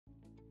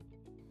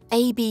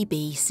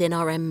ABB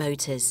SynRM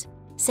motors,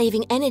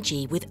 saving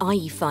energy with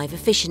IE5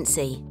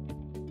 efficiency.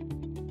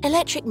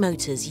 Electric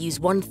motors use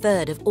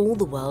 1/3 of all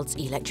the world's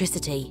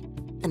electricity,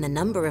 and the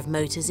number of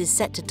motors is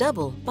set to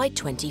double by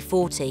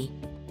 2040.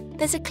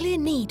 There's a clear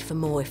need for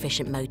more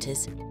efficient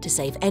motors to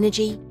save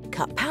energy,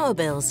 cut power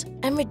bills,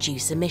 and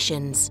reduce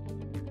emissions.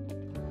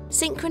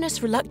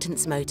 Synchronous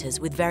reluctance motors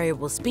with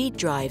variable speed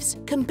drives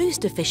can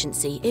boost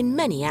efficiency in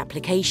many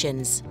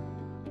applications.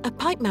 A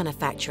pipe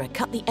manufacturer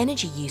cut the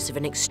energy use of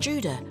an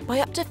extruder by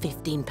up to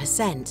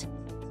 15%.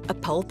 A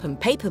pulp and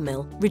paper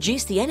mill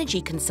reduced the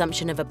energy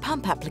consumption of a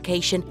pump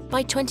application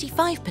by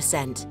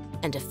 25%,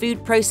 and a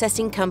food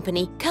processing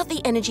company cut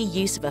the energy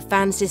use of a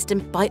fan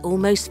system by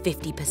almost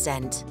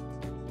 50%.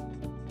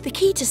 The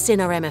key to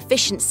SynRM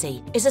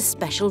efficiency is a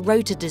special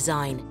rotor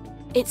design.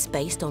 It's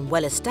based on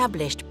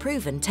well-established,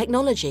 proven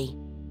technology.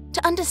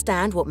 To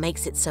understand what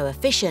makes it so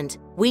efficient,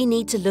 we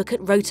need to look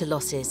at rotor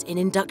losses in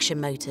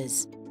induction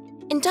motors.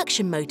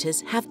 Induction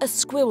motors have a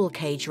squirrel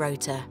cage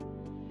rotor.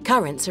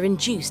 Currents are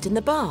induced in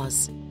the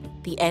bars.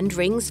 The end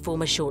rings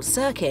form a short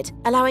circuit,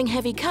 allowing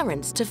heavy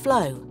currents to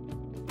flow.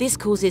 This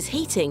causes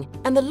heating,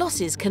 and the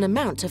losses can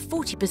amount to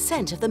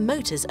 40% of the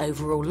motor's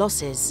overall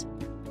losses.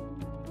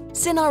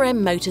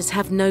 SynRM motors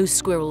have no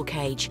squirrel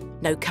cage,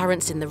 no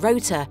currents in the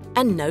rotor,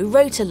 and no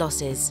rotor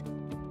losses.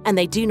 And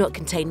they do not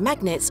contain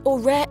magnets or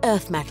rare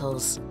earth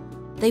metals.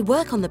 They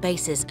work on the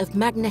basis of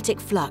magnetic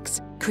flux,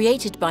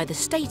 created by the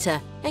stator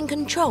and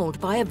controlled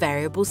by a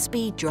variable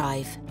speed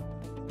drive.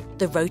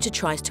 The rotor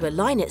tries to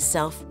align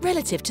itself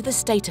relative to the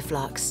stator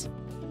flux.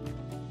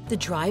 The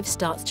drive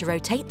starts to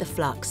rotate the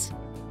flux.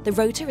 The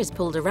rotor is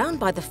pulled around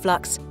by the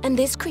flux, and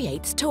this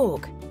creates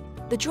torque.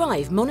 The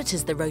drive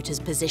monitors the rotor's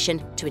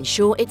position to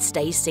ensure it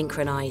stays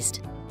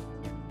synchronized.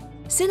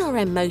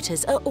 SynRM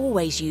motors are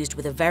always used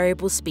with a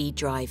variable speed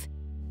drive.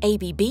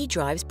 ABB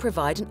drives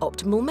provide an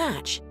optimal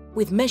match,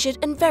 with measured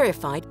and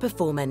verified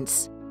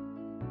performance.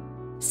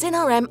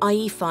 SynRM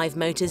IE5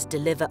 motors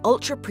deliver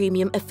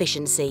ultra-premium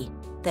efficiency.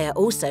 They are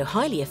also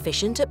highly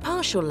efficient at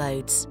partial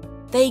loads.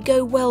 They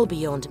go well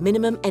beyond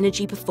minimum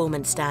energy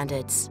performance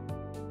standards.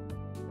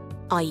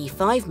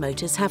 IE5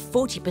 motors have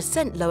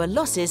 40% lower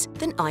losses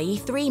than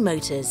IE3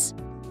 motors,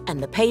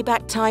 and the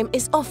payback time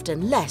is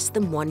often less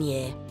than 1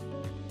 year.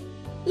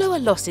 Lower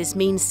losses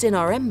means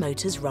SynRM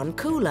motors run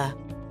cooler.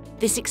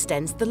 This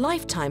extends the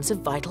lifetimes of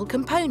vital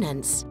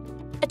components.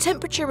 A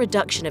temperature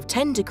reduction of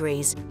 10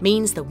 degrees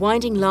means the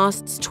winding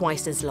lasts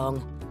twice as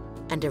long,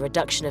 and a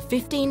reduction of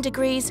 15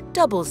 degrees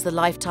doubles the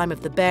lifetime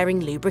of the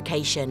bearing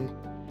lubrication.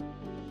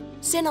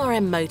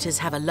 SynRM motors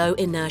have a low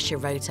inertia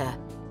rotor.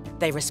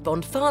 They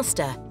respond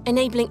faster,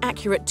 enabling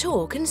accurate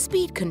torque and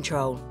speed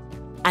control.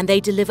 And they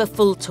deliver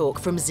full torque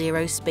from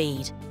zero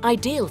speed,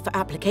 ideal for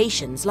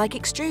applications like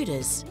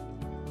extruders.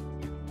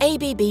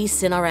 ABB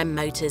SynRM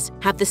motors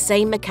have the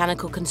same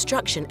mechanical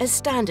construction as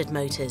standard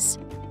motors.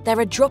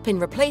 They're a drop-in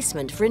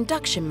replacement for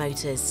induction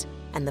motors,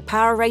 and the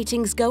power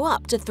ratings go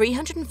up to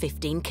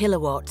 315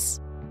 kilowatts.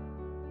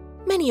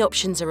 Many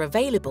options are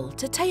available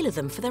to tailor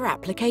them for their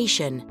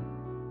application,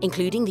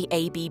 including the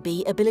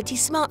ABB Ability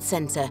Smart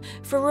Sensor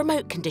for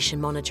remote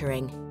condition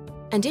monitoring.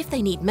 And if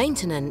they need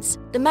maintenance,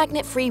 the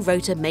magnet-free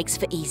rotor makes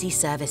for easy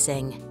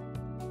servicing.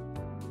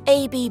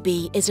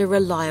 ABB is a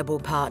reliable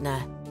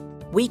partner.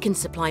 We can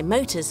supply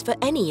motors for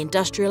any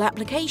industrial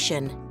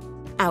application.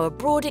 Our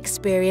broad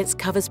experience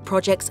covers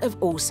projects of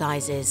all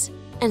sizes,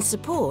 and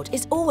support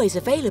is always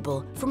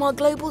available from our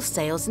global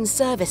sales and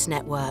service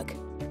network.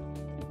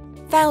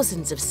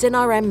 Thousands of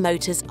SynRM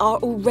motors are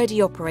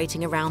already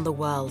operating around the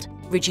world,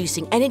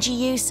 reducing energy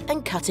use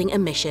and cutting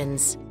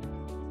emissions.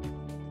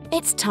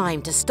 It's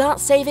time to start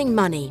saving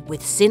money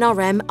with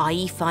SynRM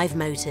IE5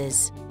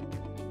 motors.